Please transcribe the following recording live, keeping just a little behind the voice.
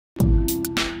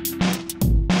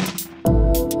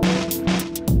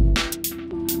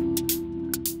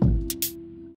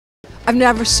I've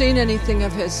never seen anything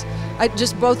of his.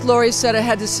 Both Laurie said I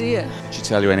had to see it. Did she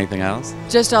tell you anything else?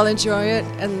 Just I'll enjoy it,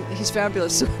 and he's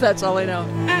fabulous, so that's all I know.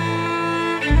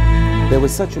 There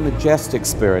was such a majestic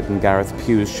spirit in Gareth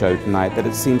Pugh's show tonight that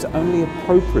it seems only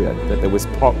appropriate that there was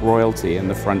pop royalty in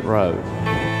the front row.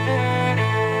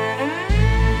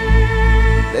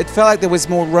 It felt like there was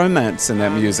more romance in their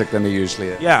music than there usually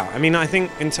is. Yeah, I mean, I think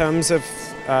in terms of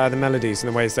the melodies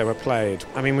and the ways they were played,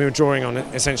 I mean, we were drawing on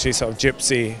essentially sort of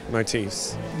gypsy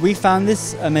motifs. We found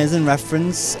this amazing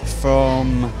reference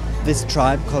from this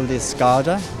tribe called the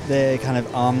Escada. They kind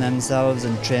of arm themselves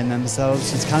and train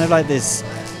themselves. It's kind of like this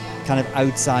kind of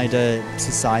outsider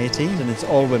society, and it's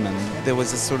all women. There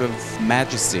was a sort of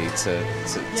majesty to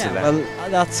that. Well,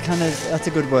 that's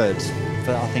a good word,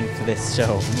 I think, for this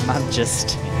show,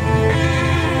 majesty.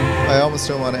 I almost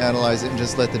don't want to analyze it and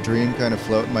just let the dream kind of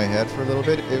float in my head for a little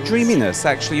bit. Dreaminess,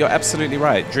 actually, you're absolutely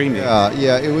right, dreamy.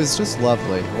 Yeah, it was just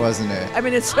lovely, wasn't it? I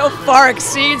mean, it so far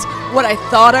exceeds what I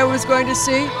thought I was going to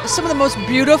see. Some of the most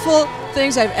beautiful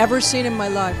things I've ever seen in my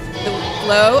life. The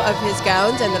flow of his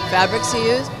gowns and the fabrics he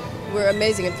used were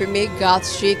amazing, and for me, goth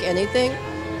chic anything.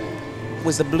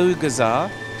 Was the blue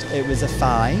gazar? It was a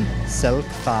silk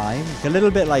thigh, a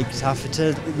little bit like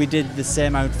taffeta. We did the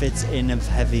same outfits in of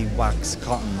heavy wax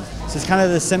cotton. So it's kind of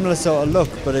the similar sort of look,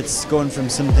 but it's going from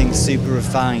something super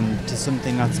refined to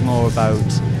something that's more about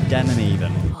denim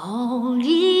even.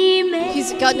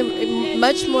 He's gotten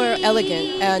much more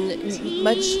elegant and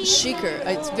much chicer.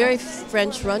 It's very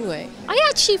French runway. I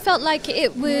actually felt like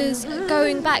it was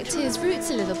going back to his roots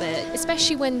a little bit,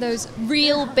 especially when those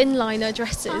real bin liner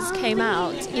dresses came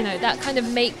out. You know, that kind of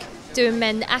make-do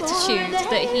men attitude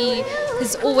that he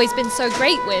has always been so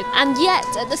great with. And yet,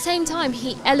 at the same time,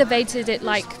 he elevated it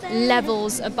like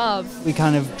levels above. We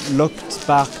kind of looked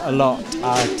back a lot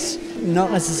at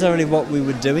not necessarily what we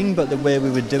were doing, but the way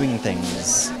we were doing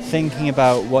things. Thinking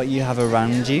about what you have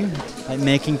around you, like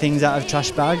making things out of trash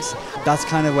bags. That's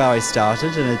kind of where I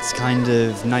started, and it's kind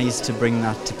of nice to bring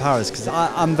that to Paris, because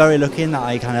I'm very lucky in that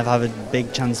I kind of have a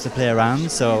big chance to play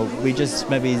around, so we just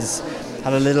maybe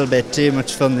had a little bit too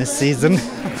much fun this season.